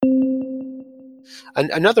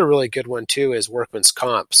Another really good one too is workman's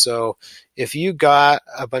comp. So if you got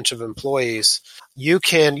a bunch of employees, you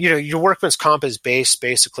can, your workman's comp is based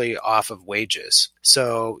basically off of wages.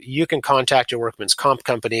 So you can contact your workman's comp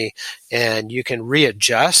company and you can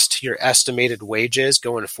readjust your estimated wages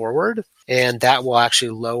going forward. And that will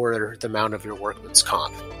actually lower the amount of your workman's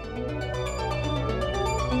comp.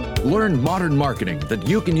 Learn modern marketing that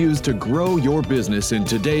you can use to grow your business in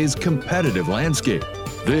today's competitive landscape.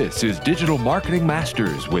 This is Digital Marketing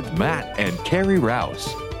Masters with Matt and Carrie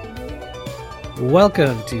Rouse.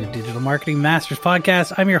 Welcome to Digital Marketing Masters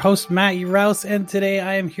Podcast. I'm your host, Matt Rouse, and today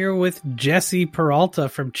I am here with Jesse Peralta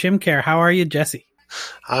from ChimCare. How are you, Jesse?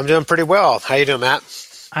 I'm doing pretty well. How you doing, Matt?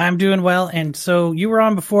 I'm doing well. And so you were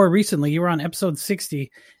on before recently. You were on episode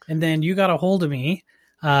 60, and then you got a hold of me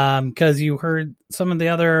because you heard some of the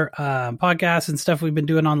other podcasts and stuff we've been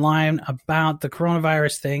doing online about the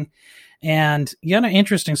coronavirus thing. And you had an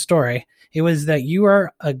interesting story. It was that you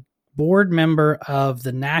are a board member of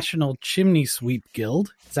the National Chimney Sweep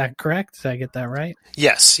Guild. Is that correct? Did I get that right?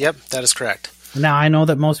 Yes. Yep. That is correct. Now, I know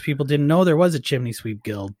that most people didn't know there was a Chimney Sweep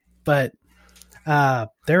Guild, but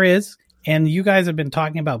there is. And you guys have been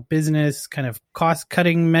talking about business kind of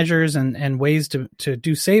cost-cutting measures and ways to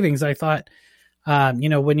do savings. I thought,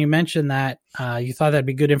 when you mentioned that, you thought that'd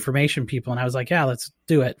be good information, people. And I was like, yeah, let's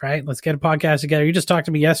do it, right? Let's get a podcast together. You just talked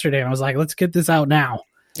to me yesterday, and I was like, let's get this out now.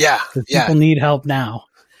 Yeah. People need help now.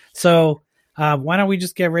 So why don't we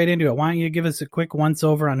just get right into it? Why don't you give us a quick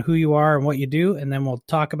once-over on who you are and what you do, and then we'll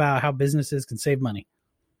talk about how businesses can save money.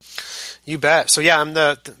 You bet. So, yeah, I'm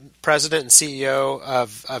the president and CEO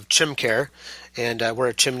of ChimCare, and we're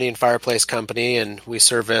a chimney and fireplace company, and we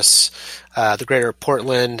service the greater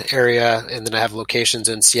Portland area, and then I have locations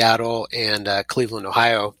in Seattle and Cleveland,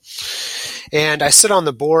 Ohio. And I sit on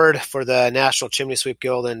the board for the National Chimney Sweep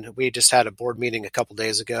Guild, and we just had a board meeting a couple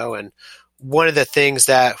days ago, and one of the things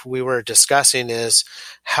that we were discussing is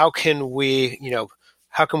how can we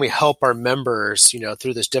help our members,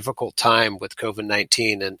 through this difficult time with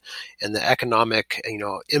COVID-19 and the economic,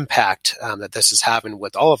 impact that this is having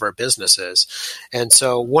with all of our businesses. And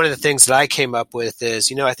so one of the things that I came up with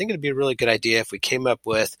is, I think it'd be a really good idea if we came up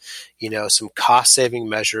with, some cost saving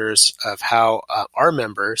measures of how our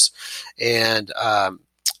members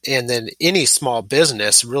and then any small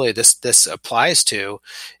business really this applies to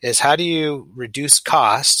is how do you reduce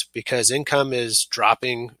cost because income is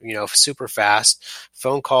dropping, super fast.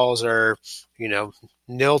 Phone calls are,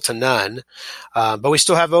 nil to none, but we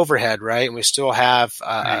still have overhead, right? And we still have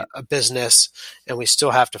a business, and we still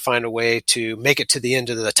have to find a way to make it to the end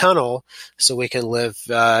of the tunnel so we can live,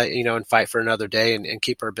 and fight for another day and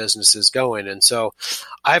keep our businesses going. And so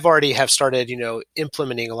I've already have started,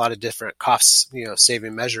 implementing a lot of different cost,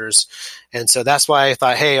 saving measures. And so that's why I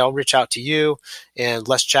thought, hey, I'll reach out to you and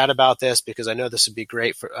let's chat about this because I know this would be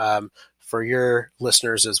great for your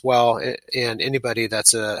listeners as well, and anybody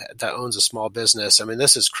that owns a small business. I mean,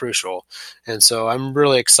 this is crucial. And so I'm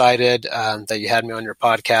really excited that you had me on your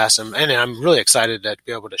podcast. And I'm really excited to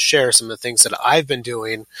be able to share some of the things that I've been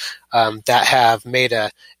doing that have made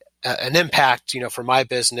an impact, for my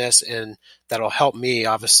business, and that'll help me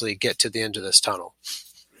obviously get to the end of this tunnel.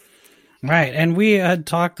 Right. And we had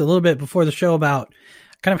talked a little bit before the show about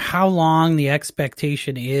kind of how long the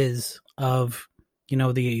expectation is of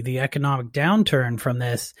the economic downturn from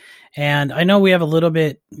this. And I know we have a little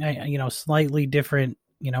bit, slightly different,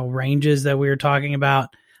 ranges that we were talking about.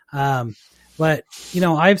 But,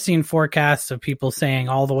 I've seen forecasts of people saying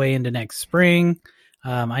all the way into next spring.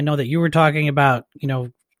 I know that you were talking about,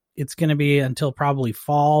 it's going to be until probably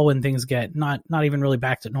fall when things get not even really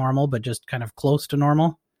back to normal, but just kind of close to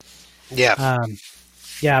normal. Yeah.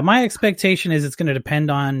 Yeah, my expectation is it's going to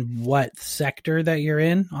depend on what sector that you're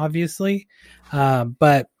in, obviously.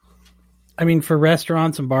 But I mean, for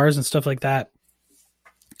restaurants and bars and stuff like that,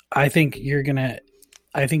 I think you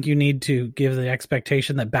need to give the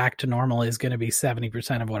expectation that back to normal is going to be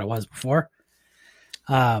 70% of what it was before.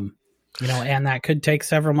 And that could take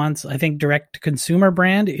several months. I think direct to consumer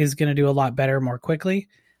brand is going to do a lot better more quickly.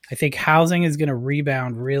 I think housing is going to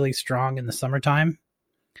rebound really strong in the summertime.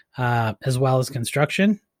 As well as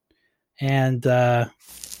construction, and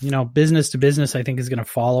business to business I think is going to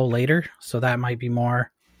follow later, so that might be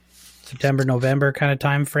more September, November kind of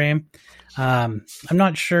time frame. I'm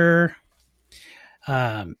not sure.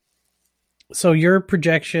 So your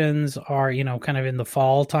projections are kind of in the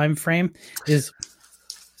fall time frame. I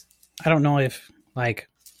don't know if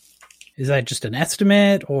is that just an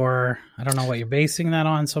estimate, or I don't know what you're basing that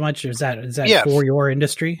on so much. Is that for your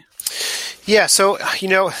industry? Yeah. So,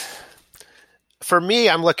 for me,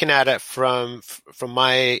 I'm looking at it from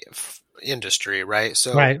my industry, right?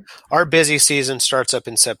 So Right. our busy season starts up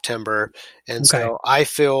in September. And Okay. so I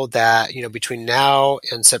feel that, between now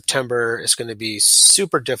and September is going to be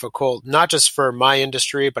super difficult, not just for my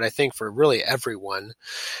industry, but I think for really everyone.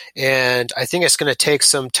 And I think it's going to take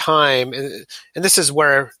some time. And this is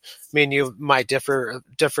where me and you might differ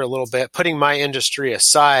a little bit. Putting my industry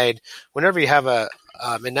aside, whenever you have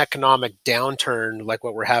an economic downturn like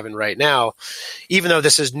what we're having right now, even though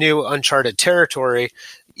this is new, uncharted territory,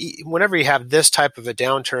 whenever you have this type of a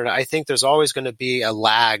downturn, I think there's always going to be a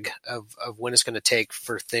lag of when it's going to take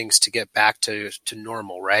for things to get back to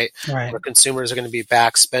normal, right? Right. Where consumers are going to be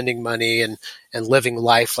back spending money and living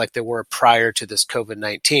life like they were prior to this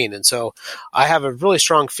COVID-19. And so I have a really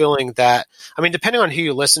strong feeling that, depending on who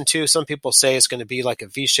you listen to, some people say it's going to be like a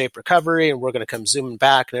V-shaped recovery and we're going to come zooming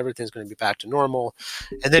back and everything's going to be back to normal.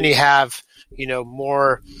 And then you have,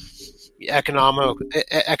 more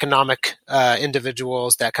economic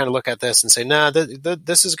individuals that kind of look at this and say,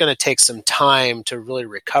 this is going to take some time to really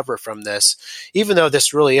recover from this, even though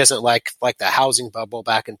this really isn't like the housing bubble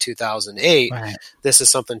back in 2008. Right. This is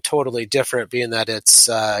something totally different, being that it's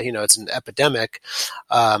it's an epidemic.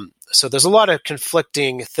 So there's a lot of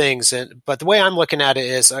conflicting things, but the way I'm looking at it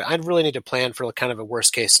is I really need to plan for kind of a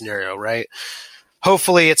worst case scenario, right?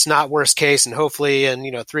 Hopefully it's not worst case, and hopefully in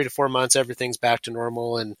 3 to 4 months everything's back to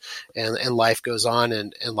normal and life goes on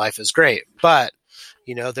and life is great. But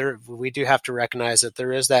we do have to recognize that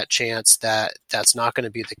there is that chance that that's not going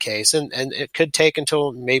to be the case, and it could take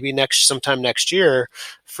until maybe sometime next year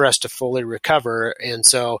for us to fully recover. And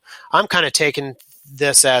so I'm kind of taking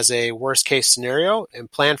this as a worst case scenario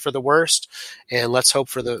and plan for the worst, and let's hope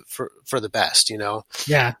for the best.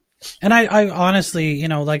 Yeah. And I honestly,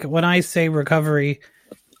 like when I say recovery,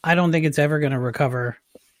 I don't think it's ever going to recover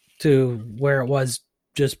to where it was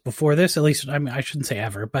just before this. At least, I shouldn't say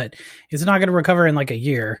ever, but it's not going to recover in like a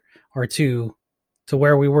year or two to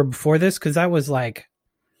where we were before this. Cause that was like,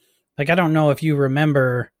 I don't know if you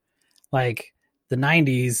remember like the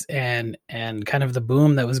 90s and kind of the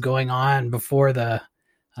boom that was going on before the,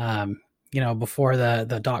 before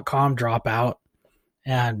the .com dropout.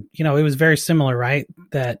 And, it was very similar, right?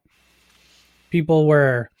 That people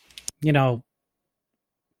were,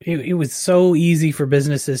 it was so easy for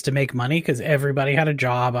businesses to make money because everybody had a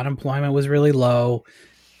job. Unemployment was really low.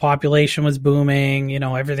 Population was booming.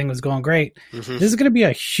 Everything was going great. Mm-hmm. This is going to be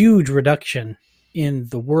a huge reduction in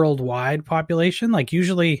the worldwide population. Like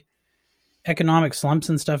usually economic slumps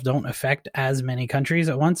and stuff don't affect as many countries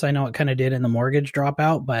at once. I know it kind of did in the mortgage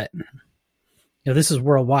dropout, but this is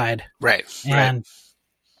worldwide. Right. And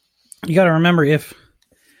you got to remember, if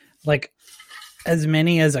like as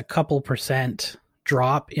many as a couple percent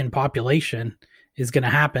drop in population is going to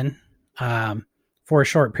happen for a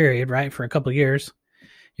short period, right? For a couple of years,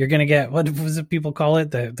 you're going to get, what was it people call it?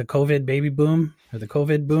 The COVID baby boom or the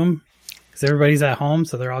COVID boom? Because everybody's at home,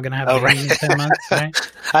 so they're all going to have babies in 10 months,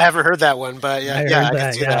 right? I haven't heard that one, but I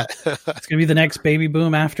can see that. It's going to be the next baby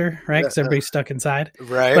boom after, right? Because everybody's stuck inside.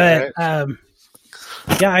 Right. But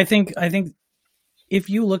I think if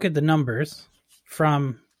you look at the numbers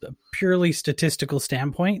from a purely statistical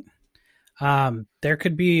standpoint, there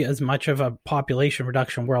could be as much of a population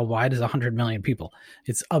reduction worldwide as 100 million people.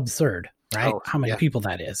 It's absurd, right? How many people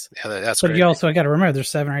that is. Yeah, that's but great. You also got to remember there's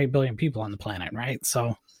 7 or 8 billion people on the planet, right?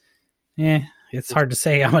 So, it's hard to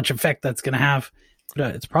say how much effect that's going to have.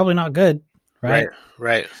 But it's probably not good, right?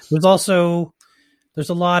 Right. There's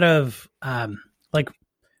a lot of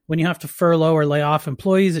when you have to furlough or lay off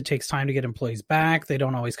employees, it takes time to get employees back. They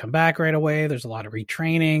don't always come back right away. There's a lot of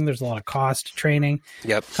retraining. There's a lot of cost to training.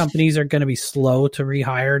 Yep. Companies are going to be slow to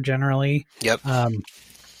rehire generally. Yep.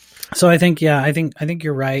 So I think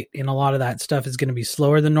you're right. In a lot of that stuff is going to be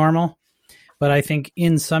slower than normal. But I think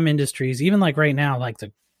in some industries, even like right now, like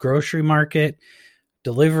the grocery market,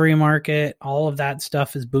 delivery market, all of that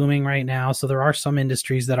stuff is booming right now. So there are some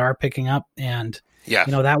industries that are picking up, and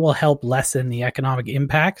that will help lessen the economic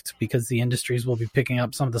impact because the industries will be picking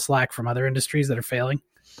up some of the slack from other industries that are failing.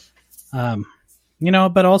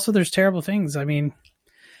 But also there's terrible things. I mean,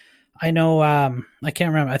 I know, I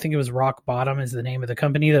can't remember. I think it was Rock Bottom is the name of the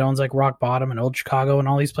company that owns like Rock Bottom and Old Chicago and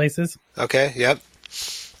all these places. Okay. Yep.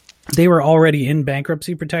 They were already in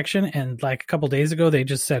bankruptcy protection. And like a couple of days ago, they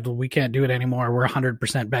just said, well, we can't do it anymore. We're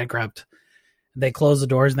 100% bankrupt. They closed the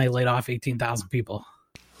doors and they laid off 18,000 people.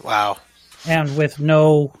 Wow. And with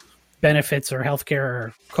no benefits or healthcare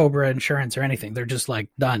or COBRA insurance or anything. They're just like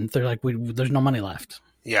done. They're like, there's no money left.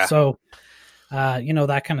 Yeah. So,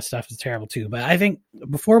 that kind of stuff is terrible too. But I think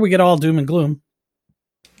before we get all doom and gloom,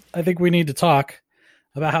 I think we need to talk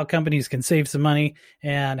about how companies can save some money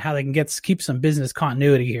and how they can keep some business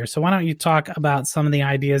continuity here. So why don't you talk about some of the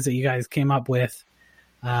ideas that you guys came up with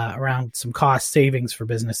around some cost savings for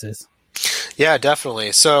businesses? Yeah,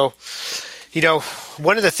 definitely. So,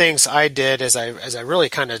 one of the things I did as I really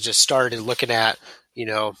kind of just started looking at,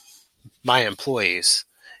 my employees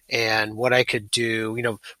and what I could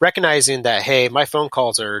do, recognizing that, hey, my phone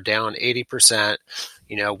calls are down 80%.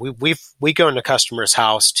 We go into customer's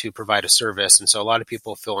house to provide a service. And so a lot of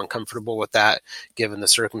people feel uncomfortable with that given the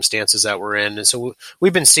circumstances that we're in. And so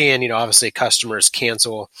we've been seeing, obviously customers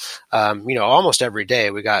cancel, almost every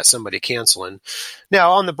day we got somebody canceling.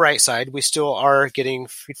 Now on the bright side, we still are getting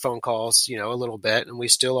phone calls, a little bit, and we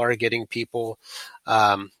still are getting people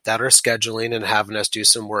that are scheduling and having us do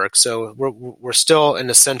some work. So we're still an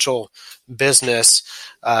essential business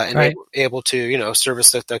and Right. able to,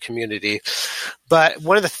 service the community. But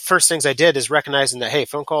one of the first things I did is recognizing that, hey,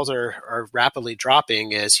 phone calls are rapidly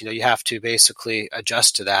dropping is, you have to basically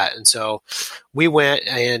adjust to that. And so we went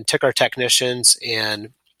and took our technicians,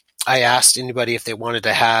 and I asked anybody if they wanted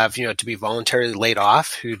to have, to be voluntarily laid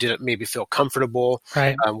off who didn't maybe feel comfortable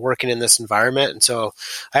Right. working in this environment. And so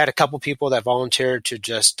I had a couple people that volunteered to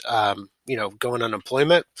just, go on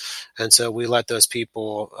unemployment. And so we let those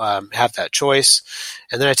people have that choice.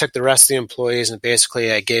 And then I took the rest of the employees and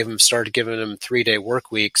basically I started giving them 3-day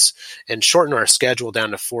work weeks and shortened our schedule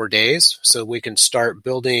down to 4 days so we can start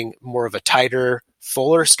building more of a tighter,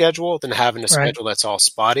 fuller schedule than having a schedule that's all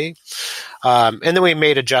spotty. And then we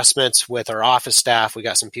made adjustments with our office staff. We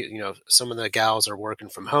got some people, some of the gals are working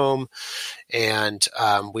from home, and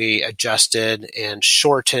we adjusted and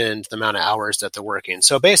shortened the amount of hours that they're working.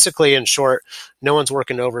 So basically, in short, no one's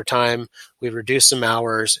working overtime. We reduced some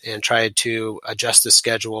hours and tried to adjust the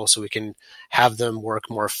schedule so we can have them work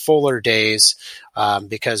more fuller days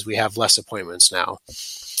because we have less appointments now.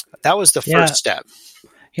 That was the first step.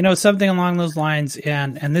 Something along those lines,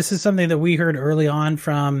 and this is something that we heard early on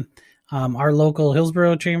from our local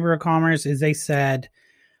Hillsborough Chamber of Commerce, is they said,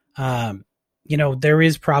 there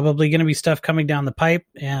is probably going to be stuff coming down the pipe,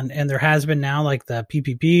 and there has been now, like the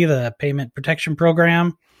PPP, the Payment Protection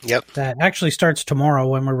Program. Yep. That actually starts tomorrow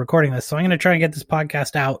when we're recording this. So I'm going to try and get this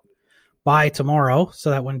podcast out by tomorrow so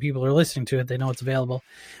that when people are listening to it, they know it's available.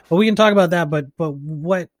 But we can talk about that. But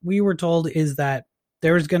what we were told is that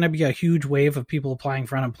there's going to be a huge wave of people applying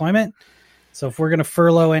for unemployment. So if we're going to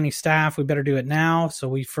furlough any staff, we better do it now. So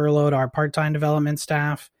we furloughed our part-time development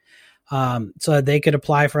staff so that they could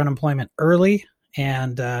apply for unemployment early.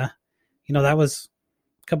 And, that was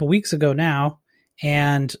a couple weeks ago now.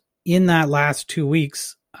 And in that last 2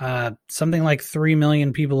 weeks, something like 3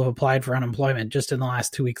 million people have applied for unemployment just in the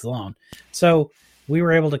last 2 weeks alone. So we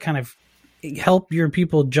were able to kind of help your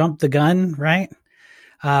people jump the gun, right?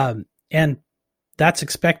 And that's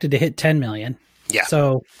expected to hit 10 million. Yeah.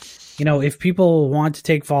 So, if people want to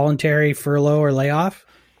take voluntary furlough or layoff,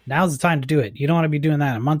 now's the time to do it. You don't want to be doing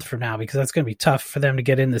that a month from now because that's going to be tough for them to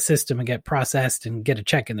get in the system and get processed and get a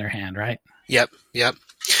check in their hand, right? Yep.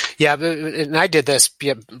 Yeah, and I did this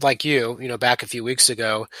like you, back a few weeks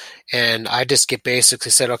ago, and I just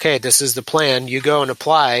basically said, okay, this is the plan. You go and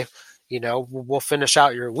apply. We'll finish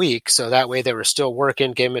out your week. So that way they were still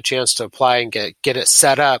working, gave them a chance to apply and get it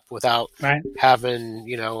set up without having,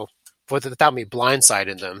 without me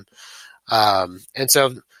blindsiding them. And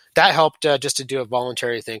so that helped just to do a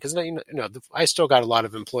voluntary thing. Cause I still got a lot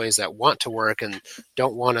of employees that want to work and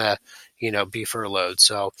don't want to, be furloughed.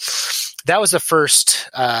 So that was the first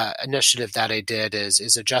initiative that I did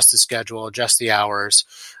is adjust the schedule, adjust the hours.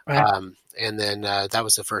 And then that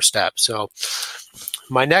was the first step. So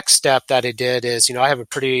my next step that I did is, I have a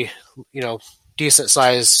pretty, decent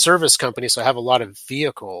sized service company. So I have a lot of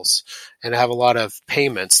vehicles and I have a lot of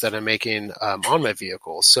payments that I'm making on my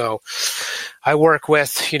vehicles. So I work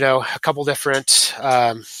with, a couple different,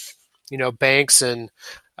 banks and,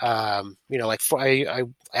 like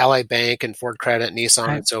Ally Bank and Ford Credit, Nissan,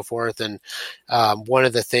 and so forth. And one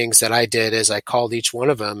of the things that I did is I called each one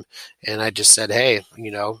of them and I just said, hey,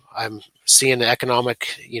 I'm seeing the economic,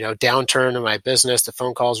 downturn in my business. The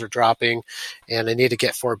phone calls are dropping and I need to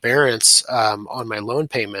get forbearance on my loan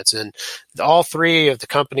payments. And all three of the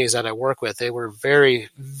companies that I work with, they were very,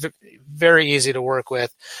 very easy to work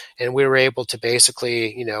with. And we were able to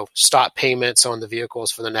basically, stop payments on the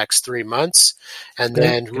vehicles for the next 3 months and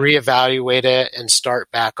then reevaluate it and start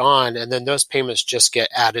back on. And then those payments just get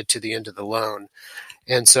added to the end of the loan.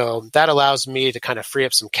 And so that allows me to kind of free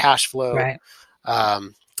up some cash flow,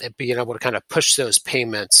 and being able to kind of push those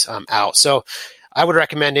payments out. So I would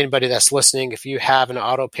recommend anybody that's listening, if you have an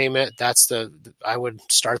auto payment, I would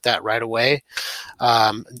start that right away.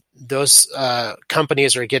 Those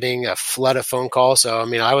companies are getting a flood of phone calls. So, I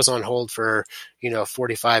mean, I was on hold for,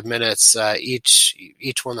 45 minutes each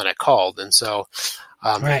one that I called. And so,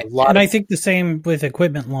 right. And I think the same with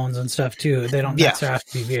equipment loans and stuff too. They don't necessarily have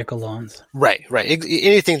to be vehicle loans. Right.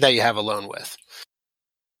 Anything that you have a loan with.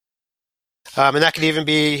 And that could even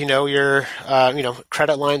be, your,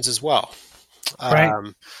 credit lines as well.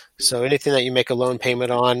 Right. So anything that you make a loan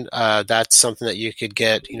payment on, that's something that you could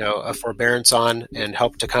get, a forbearance on and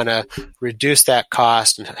help to kind of reduce that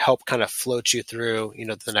cost and help kind of float you through,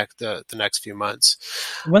 the next few months.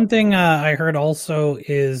 One thing I heard also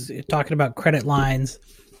is talking about credit lines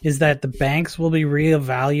is that the banks will be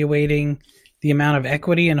reevaluating the amount of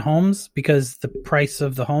equity in homes because the price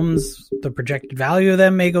of the homes, the projected value of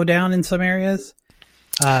them may go down in some areas.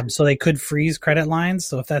 So they could freeze credit lines.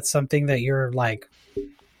 So if that's something that you're like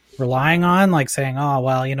relying on, like saying, oh,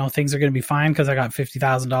 well, things are going to be fine because I got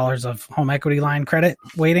 $50,000 of home equity line credit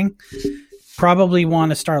waiting, probably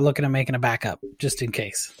want to start looking at making a backup just in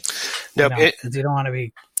case. Nope, you don't want to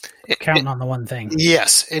be counting on the one thing.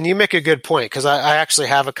 Yes, and you make a good point because I actually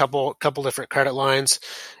have a couple different credit lines,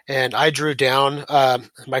 and I drew down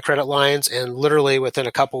my credit lines, and literally within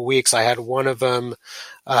a couple weeks, I had one of them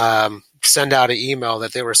send out an email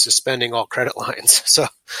that they were suspending all credit lines. So,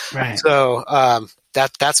 right. So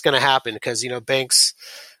that's going to happen because banks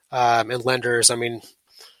and lenders, I mean,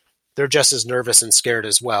 they're just as nervous and scared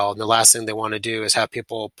as well. And the last thing they want to do is have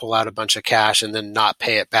people pull out a bunch of cash and then not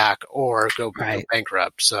pay it back or go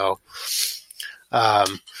bankrupt. So, so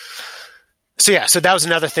that was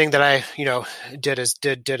another thing that I,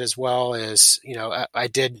 did as well is, I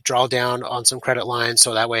did draw down on some credit lines.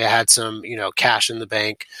 So that way I had some, cash in the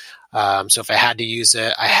bank. So if I had to use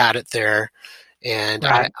it, I had it there. And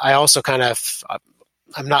right. I also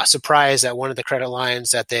I'm not surprised at one of the credit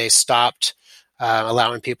lines that they stopped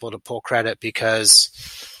allowing people to pull credit because,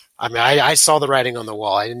 I mean, I saw the writing on the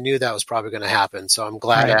wall. I knew that was probably going to happen. So I'm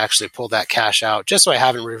glad I actually pulled that cash out just so I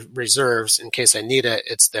have reserves in case I need it.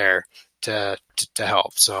 It's there to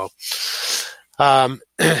help. So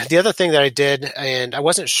the other thing that I did, and I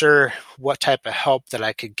wasn't sure what type of help that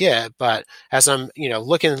I could get, but as I'm,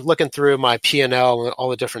 looking through my P&L and all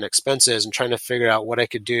the different expenses and trying to figure out what I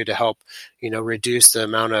could do to help, reduce the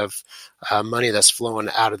amount of money that's flowing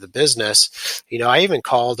out of the business, I even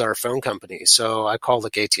called our phone company. So I called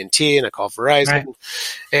like AT&T and I called Verizon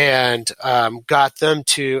and got them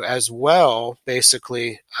to as well,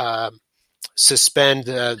 basically suspend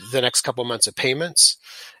the next couple months of payments.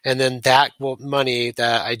 And then that money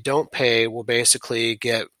that I don't pay will basically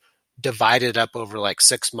get divided up over like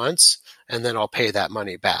 6 months, and then I'll pay that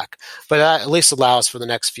money back. But that at least allows for the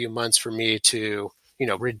next few months for me to,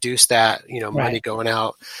 reduce that, money going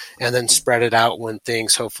out and then spread it out when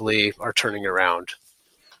things hopefully are turning around.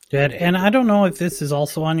 Good. And I don't know if this is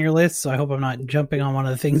also on your list, so I hope I'm not jumping on one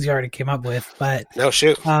of the things you already came up with. But no,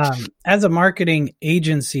 shoot. As a marketing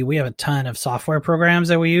agency, we have a ton of software programs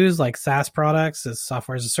that we use, like SaaS products, as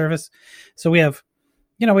software as a service. So we have,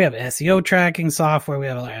 we have SEO tracking software. We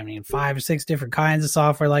have, 5 or 6 different kinds of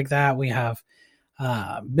software like that. We have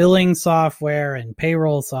billing software and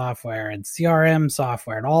payroll software and CRM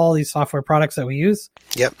software and all these software products that we use.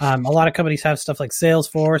 Yep. A lot of companies have stuff like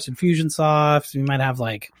Salesforce and Fusionsoft. You might have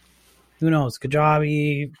like, who knows,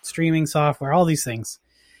 Kajabi, streaming software, all these things.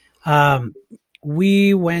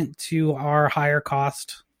 We went to our higher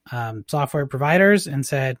cost software providers and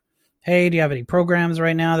said, hey, do you have any programs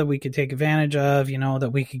right now that we could take advantage of,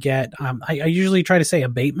 that we could get? I usually try to say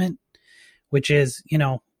abatement, which is,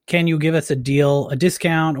 can you give us a deal, a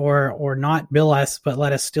discount, or not bill us, but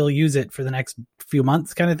let us still use it for the next few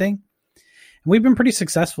months kind of thing? And we've been pretty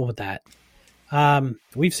successful with that.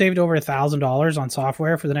 We've saved over $1,000 on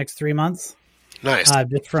software for the next 3 months. Nice.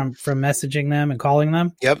 Just from messaging them and calling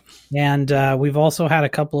them. Yep. And we've also had a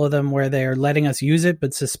couple of them where they're letting us use it,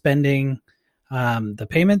 but suspending the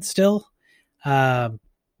payment still,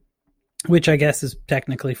 which I guess is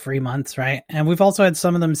technically 3 months, right? And we've also had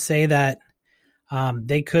some of them say that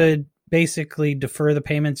they could basically defer the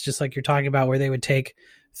payments, just like you're talking about, where they would take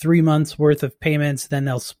 3 months worth of payments, then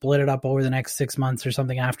they'll split it up over the next 6 months or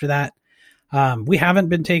something after that. We haven't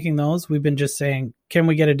been taking those. We've been just saying, can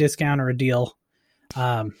we get a discount or a deal?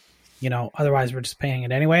 Otherwise we're just paying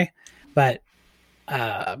it anyway. But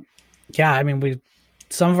some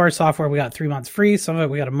of our software we got 3 months free, some of it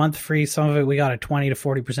we got a month free, some of it we got a 20 to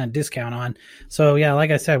 40% discount on. So yeah,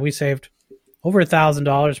 like I said, we saved over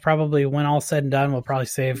 $1,000. Probably when all said and done, we'll probably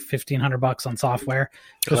save $1,500 on software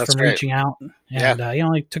just from reaching out. And it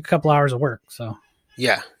only took a couple hours of work. So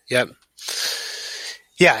yeah, yep.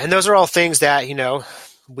 Yeah, and those are all things that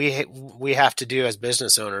we have to do as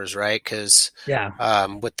business owners, right? Because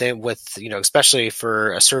with especially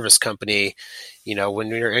for a service company, when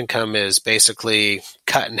your income is basically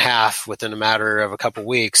cut in half within a matter of a couple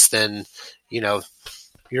weeks, then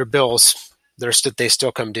your bills they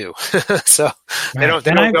still come due. So they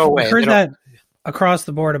don't go away. I've heard that across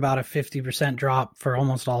the board about a 50% drop for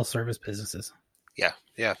almost all service businesses.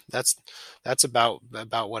 Yeah, that's about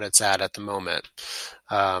what it's at the moment,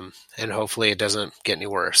 and hopefully it doesn't get any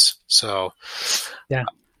worse. So, yeah.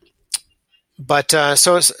 But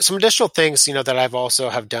so some additional things, that I've also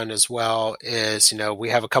have done as well is, we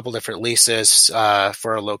have a couple different leases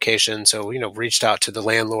for our location. So, reached out to the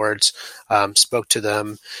landlords, spoke to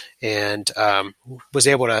them, and was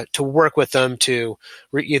able to work with them to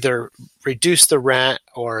either reduce the rent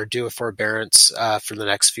or do a forbearance for the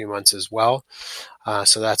next few months as well.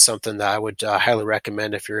 So that's something that I would highly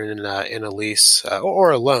recommend if you're in a lease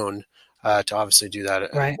or a loan to obviously do that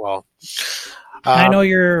as well. I know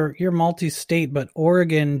you're multi-state, but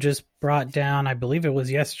Oregon just brought down, I believe it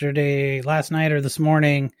was last night or this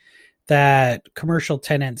morning, that commercial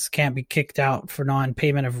tenants can't be kicked out for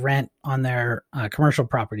non-payment of rent on their commercial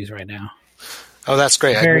properties right now. Oh, that's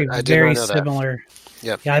great. Very, I did very not know similar. That.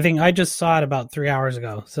 Yep. Yeah, I think I just saw it about 3 hours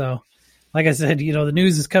ago. So, like I said, the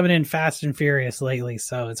news is coming in fast and furious lately,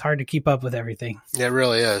 so it's hard to keep up with everything. It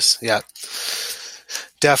really is. Yeah,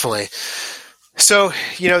 definitely. So,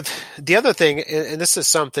 the other thing, and this is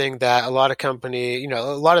something that a lot of company, a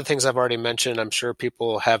lot of things I've already mentioned, I'm sure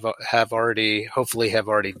people have already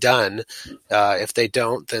done. If they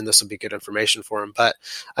don't, then this will be good information for them. But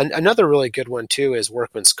another really good one too is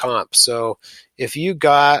workman's comp. So if you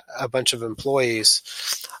got a bunch of employees,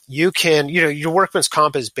 you can, your workman's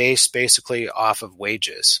comp is based basically off of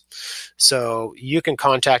wages. So you can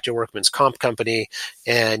contact your workman's comp company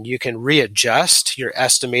and you can readjust your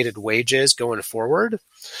estimated wages going forward.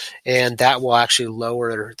 And that will actually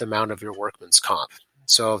lower the amount of your workman's comp.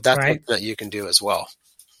 So that's something that you can do as well.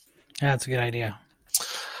 That's a good idea.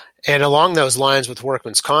 And along those lines with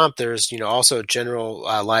workman's comp, there's also general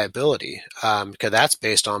liability because that's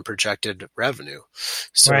based on projected revenue.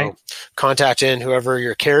 So contact in whoever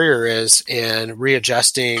your carrier is, and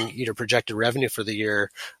readjusting your projected revenue for the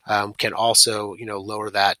year can also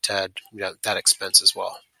lower that that expense as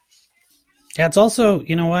well. Yeah, it's also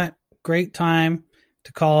great time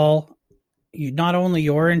to call not only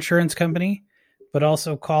your insurance company, but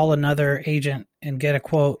also call another agent and get a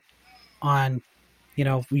quote on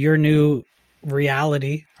your new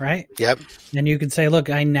reality, right? Yep. And you can say, look,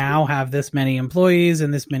 I now have this many employees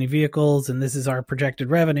and this many vehicles, and this is our projected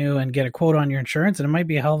revenue, and get a quote on your insurance. And it might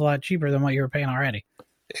be a hell of a lot cheaper than what you were paying already.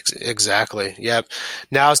 Exactly. Yep.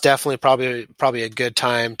 Now is definitely probably a good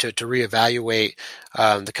time to reevaluate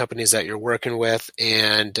the companies that you're working with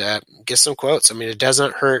and get some quotes. I mean, it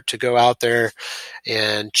doesn't hurt to go out there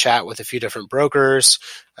and chat with a few different brokers,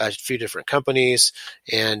 a few different companies,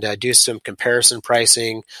 and do some comparison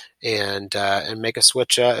pricing and make a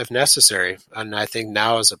switch if necessary. And I think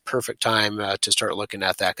now is a perfect time to start looking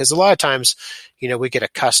at that, because a lot of times, we get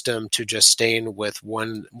accustomed to just staying with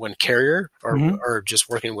one carrier or just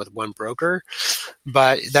working with one broker,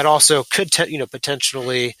 but that also could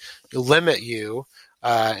potentially limit you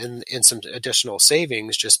in some additional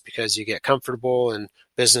savings just because you get comfortable and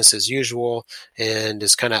business as usual and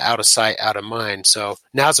is kind of out of sight, out of mind. So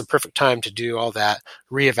now's a perfect time to do all that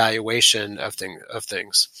reevaluation of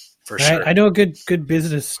things for sure. I know a good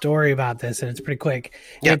business story about this, and it's pretty quick.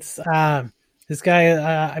 Yep. It's this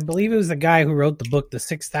guy, I believe it was the guy who wrote the book, The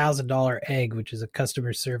 $6,000 Egg, which is a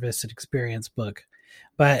customer service and experience book.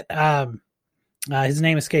 But his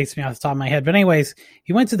name escapes me off the top of my head. But anyways,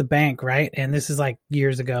 he went to the bank, right? And this is like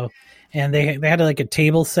years ago. And they had like a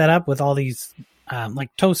table set up with all these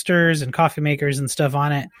like toasters and coffee makers and stuff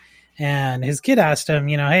on it. And his kid asked him,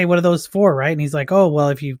 hey, what are those for, right? And he's like, oh, well,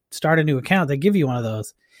 if you start a new account, they give you one of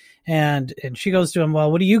those. And she goes to him, well,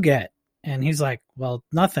 what do you get? And he's like, well,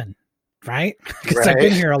 nothing, right? Because I've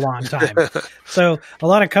been here a long time. So a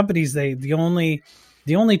lot of companies, the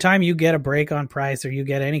only time you get a break on price or you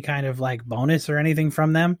get any kind of like bonus or anything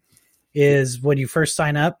from them is when you first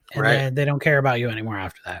sign up, and then they don't care about you anymore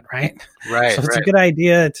after that, right? Right. So it's a good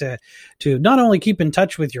idea to not only keep in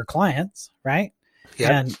touch with your clients, right?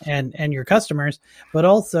 Yep. And your customers, but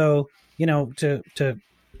also, to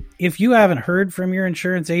if you haven't heard from your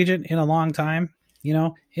insurance agent in a long time,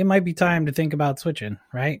 it might be time to think about switching,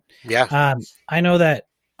 right? Yeah. I know that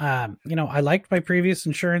I liked my previous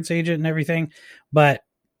insurance agent and everything, but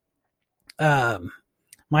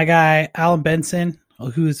my guy, Alan Benson,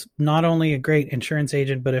 who's not only a great insurance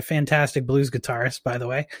agent, but a fantastic blues guitarist, by the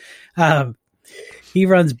way, he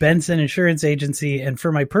runs Benson Insurance Agency. And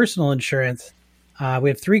for my personal insurance, we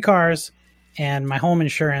have 3 cars and my home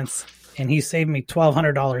insurance, and he saved me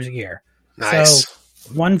 $1,200 a year. Nice.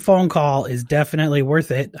 So one phone call is definitely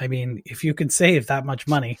worth it. I mean, if you can save that much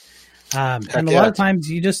money. And a lot of times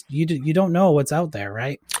you don't know what's out there,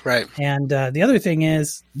 right? Right. And the other thing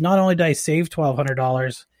is, not only did I save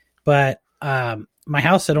 $1,200, but my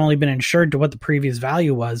house had only been insured to what the previous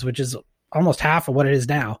value was, which is almost half of what it is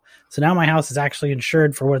now. So now my house is actually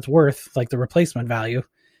insured for what it's worth, like the replacement value,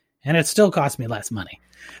 and it still cost me less money.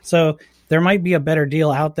 So there might be a better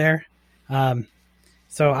deal out there.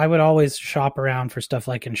 So I would always shop around for stuff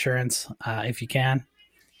like insurance if you can.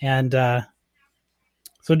 And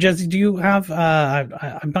so, Jesse, do you have,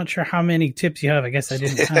 I'm not sure how many tips you have. I guess I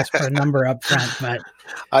didn't ask for a number up front, but.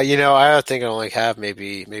 I think I only have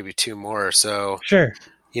maybe 2 more. So, sure.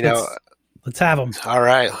 Let's have them. All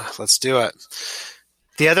right, let's do it.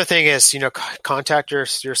 The other thing is, contact your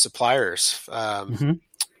suppliers.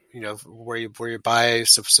 Where you buy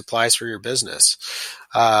supplies for your business.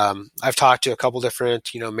 I've talked to a couple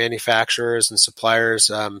different, manufacturers and suppliers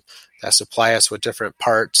that supply us with different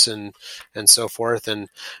parts and so forth. And,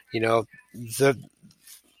 the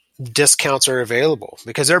discounts are available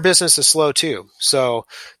because their business is slow too. So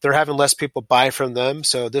they're having less people buy from them.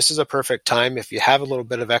 So this is a perfect time, if you have a little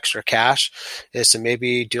bit of extra cash, is to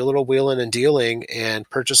maybe do a little wheeling and dealing and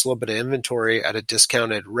purchase a little bit of inventory at a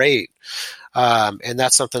discounted rate. And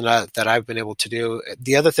that's something that I've been able to do.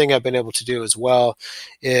 The other thing I've been able to do as well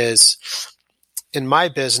is, in my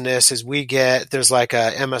business, is there's like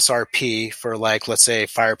a MSRP for, like, let's say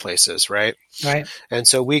fireplaces, right? Right. And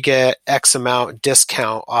so we get X amount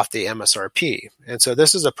discount off the MSRP. And so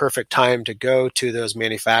this is a perfect time to go to those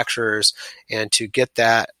manufacturers and to get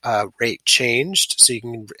that rate changed so you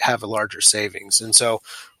can have a larger savings. And so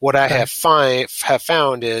what I have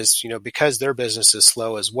found is, because their business is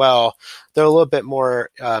slow as well, they're a little bit more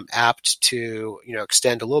apt to,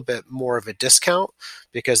 extend a little bit more of a discount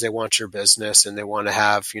because they want your business and they want to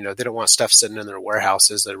have, they don't want stuff sitting in their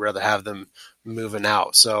warehouses. They'd rather have them moving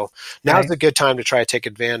out. So now's a good time to try to take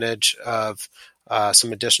advantage of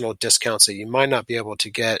some additional discounts that you might not be able to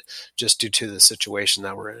get just due to the situation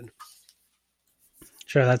that we're in.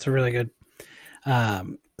 Sure. That's a really good,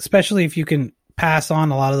 especially if you can pass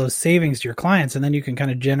on a lot of those savings to your clients, and then you can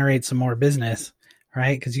kind of generate some more business,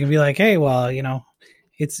 right? Because you can be like, hey, well,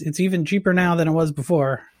 it's even cheaper now than it was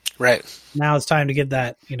before. Right. Now it's time to get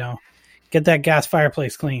that gas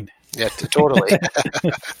fireplace cleaned. Yeah, totally.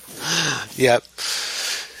 Yep.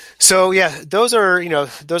 So yeah, those are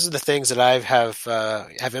the things that I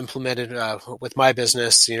have implemented with my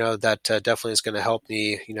business. That definitely is going to help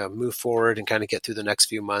me move forward and kind of get through the next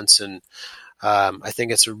few months. And I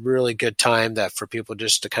think it's a really good time for people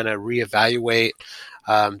just to kind of reevaluate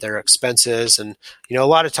their expenses. And a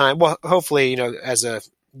lot of time, well, hopefully, as a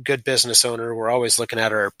good business owner, we're always looking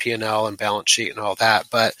at our P&L and balance sheet and all that.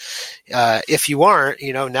 But if you aren't,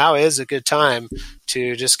 now is a good time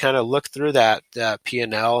to just kind of look through that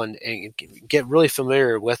P&L and get really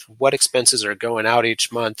familiar with what expenses are going out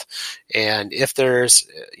each month. And if there's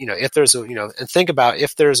and think about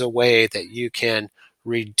if there's a way that you can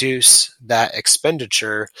reduce that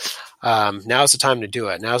expenditure, now's the time to do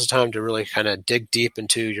it. Now's the time to really kind of dig deep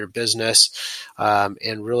into your business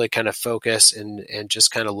and really kind of focus and just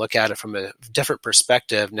kind of look at it from a different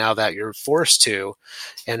perspective now that you're forced to.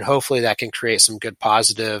 And hopefully that can create some good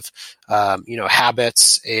positive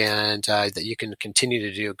habits and that you can continue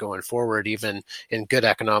to do going forward, even in good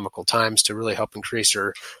economical times, to really help increase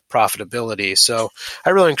your profitability. So I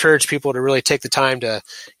really encourage people to really take the time to,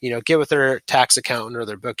 get with their tax accountant or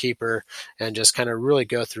their bookkeeper and just kind of really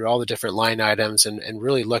go through all the different line items and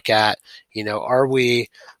really look at, are we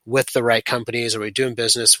with the right companies? Are we doing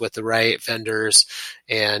business with the right vendors?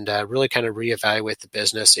 And really kind of reevaluate the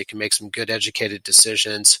business so you can make some good educated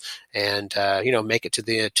decisions and, make it to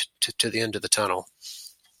the end of the tunnel.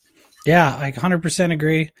 Yeah, I 100%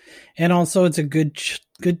 agree. And also it's a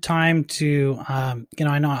good time to, I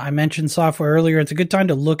know I mentioned software earlier. It's a good time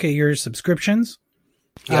to look at your subscriptions,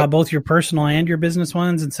 both your personal and your business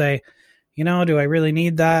ones, and say, do I really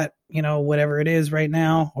need that? Whatever it is right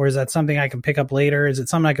now, or is that something I can pick up later? Is it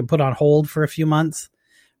something I can put on hold for a few months,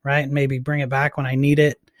 right? And maybe bring it back when I need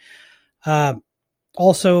it.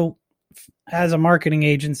 Also, as a marketing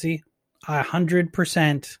agency, I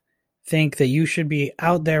 100% think that you should be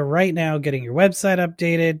out there right now getting your website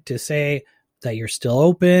updated to say that you're still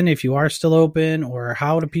open, if you are still open, or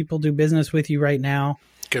how do people do business with you right now.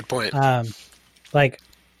 Good point.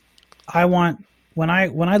 When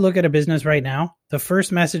I look at a business right now, the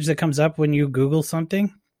first message that comes up when you Google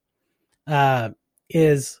something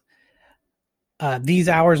is these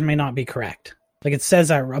hours may not be correct. Like it says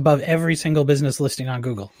that above every single business listing on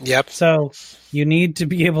Google. Yep. So you need to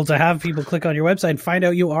be able to have people click on your website and find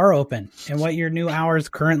out you are open and what your new hours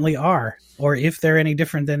currently are, or if they're any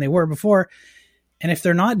different than they were before. And if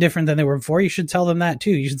they're not different than they were before, you should tell them that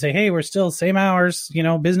too. You should say, hey, we're still same hours,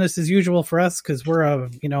 business as usual for us because we're a,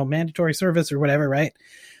 mandatory service or whatever, right?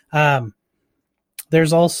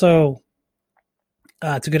 There's also,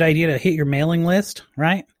 it's a good idea to hit your mailing list,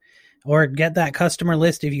 right? Or get that customer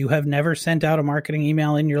list. If you have never sent out a marketing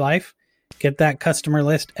email in your life, get that customer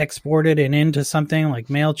list exported and into something like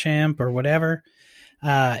MailChimp or whatever,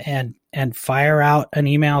 and fire out an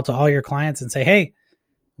email to all your clients and say, hey,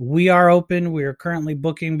 we are open. We are currently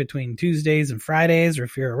booking between Tuesdays and Fridays, or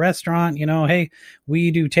if you're a restaurant, hey, we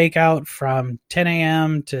do takeout from 10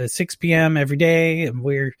 a.m. to 6 p.m. every day. And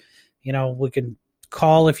we're, we can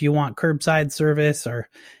call if you want curbside service, or,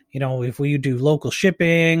 if we do local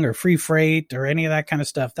shipping or free freight or any of that kind of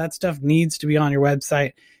stuff. That stuff needs to be on your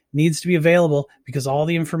website, needs to be available, because all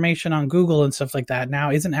the information on Google and stuff like that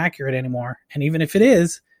now isn't accurate anymore. And even if it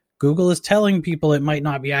is, Google is telling people it might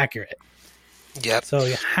not be accurate. Yep. So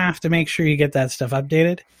you have to make sure you get that stuff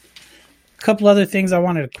updated. A couple other things I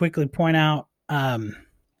wanted to quickly point out.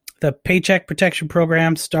 The Paycheck Protection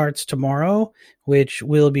Program starts tomorrow, which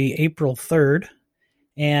will be April 3rd.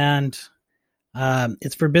 And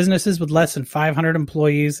it's for businesses with less than 500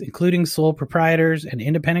 employees, including sole proprietors and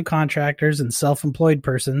independent contractors and self-employed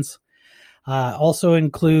persons. Also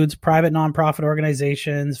includes private nonprofit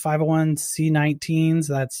organizations, 501c19s,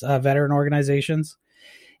 that's veteran organizations.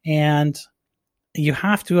 And you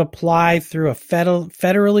have to apply through a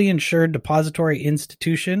federally insured depository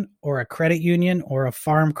institution or a credit union or a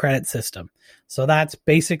farm credit system. So that's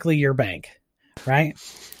basically your bank, right?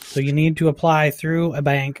 So you need to apply through a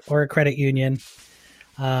bank or a credit union.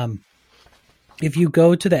 If you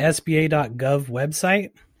go to the SBA.gov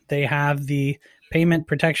website, they have the Payment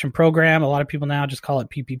Protection Program. A lot of people now just call it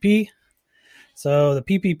PPP. So the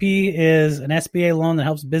PPP is an SBA loan that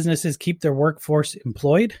helps businesses keep their workforce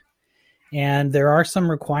employed. And there are some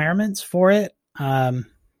requirements for it.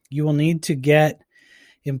 You will need to get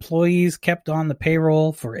employees kept on the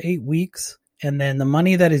payroll for 8 weeks. And then the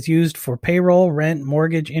money that is used for payroll, rent,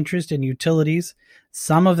 mortgage, interest, and utilities,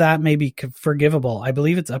 some of that may be forgivable. I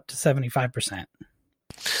believe it's up to 75%.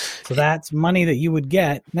 So that's money that you would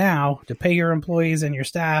get now to pay your employees and your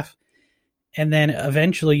staff. And then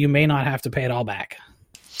eventually you may not have to pay it all back.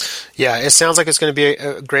 Yeah, it sounds like it's going to be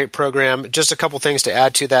a great program. Just a couple things to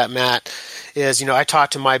add to that, Matt, is, I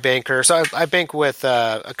talked to my banker. So I bank with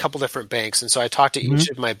a couple different banks. And so I talked to each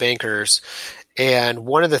of my bankers. And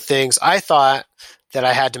one of the things, I thought that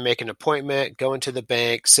I had to make an appointment, go into the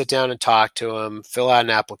bank, sit down and talk to them, fill out an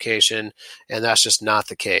application, and that's just not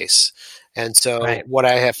the case. And so What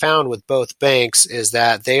I have found with both banks is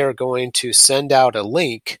that they are going to send out a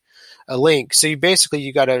link. So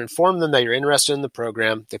you got to inform them that you're interested in the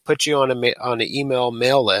program. They put you on an email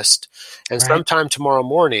mail list, and sometime tomorrow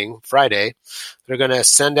morning, Friday, they're going to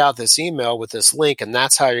send out this email with this link, and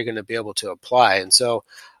that's how you're going to be able to apply. And so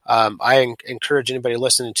I encourage anybody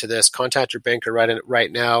listening to this, contact your banker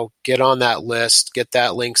right now, get on that list, get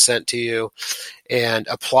that link sent to you, and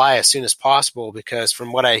apply as soon as possible, because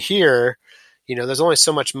from what I hear, there's only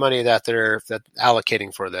so much money that they're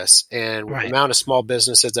allocating for this, and the amount of small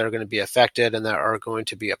businesses that are going to be affected and that are going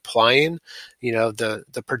to be applying,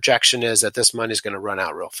 the projection is that this money is going to run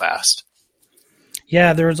out real fast.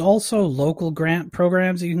 Yeah, there's also local grant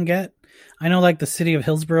programs that you can get. I know like the city of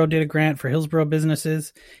Hillsborough did a grant for Hillsborough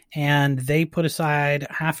businesses, and they put aside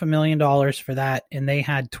 $500,000 for that, and they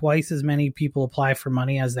had twice as many people apply for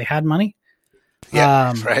money as they had money.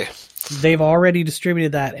 Yeah, right. They've already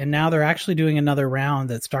distributed that, and now they're actually doing another round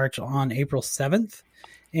that starts on April 7th.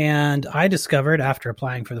 And I discovered after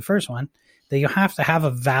applying for the first one that you have to have a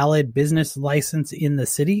valid business license in the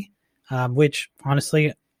city, which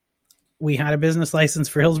honestly, we had a business license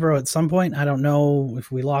for Hillsborough at some point. I don't know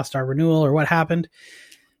if we lost our renewal or what happened,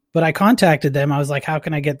 but I contacted them. I was like, how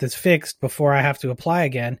can I get this fixed before I have to apply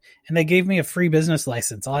again? And they gave me a free business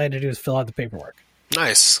license. All I had to do is fill out the paperwork.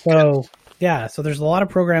 Nice. So yeah, so there's a lot of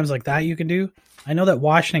programs like that you can do. I know that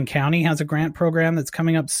Washington County has a grant program that's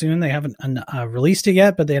coming up soon. They haven't released it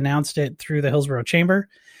yet, but they announced it through the Hillsborough Chamber.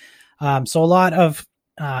 So a lot of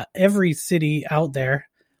every city out there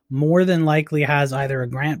more than likely has either a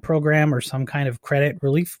grant program or some kind of credit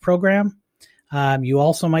relief program. You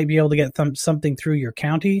also might be able to get something through your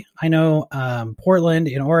county. I know Portland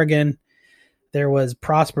in Oregon, there was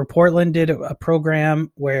Prosper Portland did a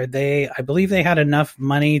program where I believe they had enough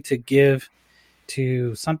money to give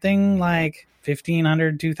to something like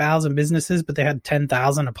 1,500, 2,000 businesses, but they had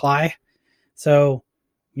 10,000 apply. So,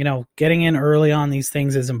 getting in early on these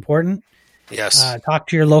things is important. Yes. Talk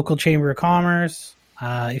to your local chamber of commerce.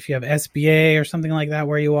 If you have SBA or something like that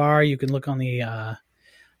where you are, you can look on the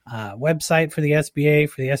website for the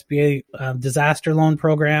SBA disaster loan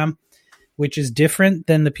program, which is different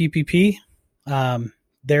than the PPP.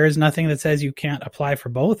 There is nothing that says you can't apply for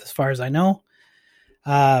both, as far as I know.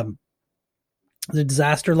 The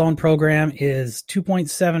disaster loan program is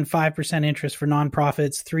 2.75% interest for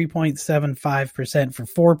nonprofits, 3.75% for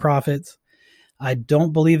for-profits. I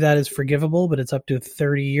don't believe that is forgivable, but it's up to a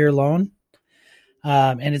 30-year loan.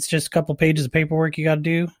 And it's just a couple pages of paperwork you got to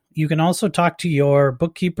do. You can also talk to your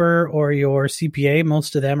bookkeeper or your CPA.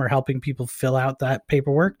 Most of them are helping people fill out that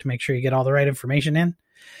paperwork to make sure you get all the right information in.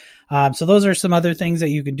 So those are some other things that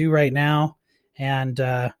you can do right now. And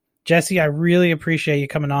Jesse, I really appreciate you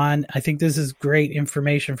coming on. I think this is great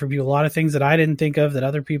information for people. A lot of things that I didn't think of that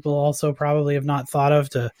other people also probably have not thought of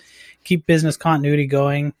to keep business continuity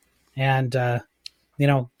going. And,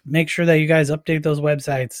 make sure that you guys update those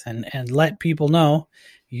websites and let people know.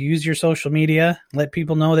 You use your social media, let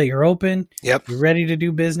people know that you're open. Yep. You're ready to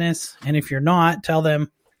do business. And if you're not, tell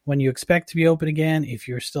them when you expect to be open again, if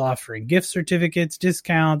you're still offering gift certificates,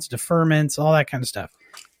 discounts, deferments, all that kind of stuff.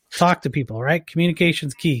 Talk to people, right?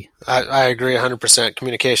 Communication's key. I agree 100%.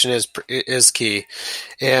 Communication is key.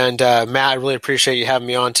 And Matt, I really appreciate you having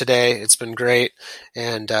me on today. It's been great.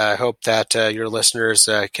 And I hope that your listeners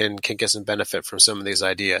can get some benefit from some of these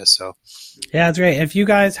ideas. So, yeah, it's great. If you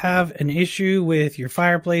guys have an issue with your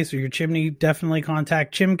fireplace or your chimney, definitely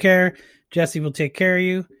contact ChimCare. Jesse will take care of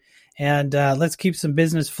you. And let's keep some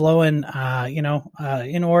business flowing,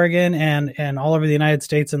 in Oregon and all over the United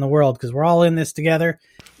States and the world, because we're all in this together.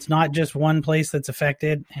 It's not just one place that's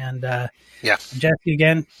affected. And Jesse,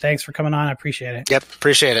 again, thanks for coming on. I appreciate it. Yep,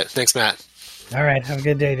 appreciate it. Thanks, Matt. All right. Have a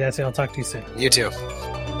good day, Jesse. I'll talk to you soon. You too.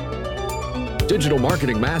 Digital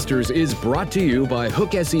Marketing Masters is brought to you by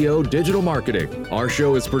Hook SEO Digital Marketing. Our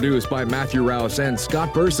show is produced by Matthew Rouse and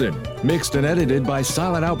Scott Burson, mixed and edited by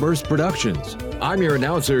Silent Outburst Productions. I'm your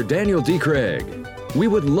announcer, Daniel D. Craig. We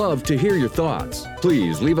would love to hear your thoughts.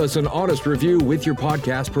 Please leave us an honest review with your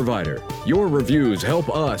podcast provider. Your reviews help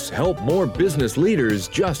us help more business leaders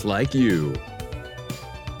just like you.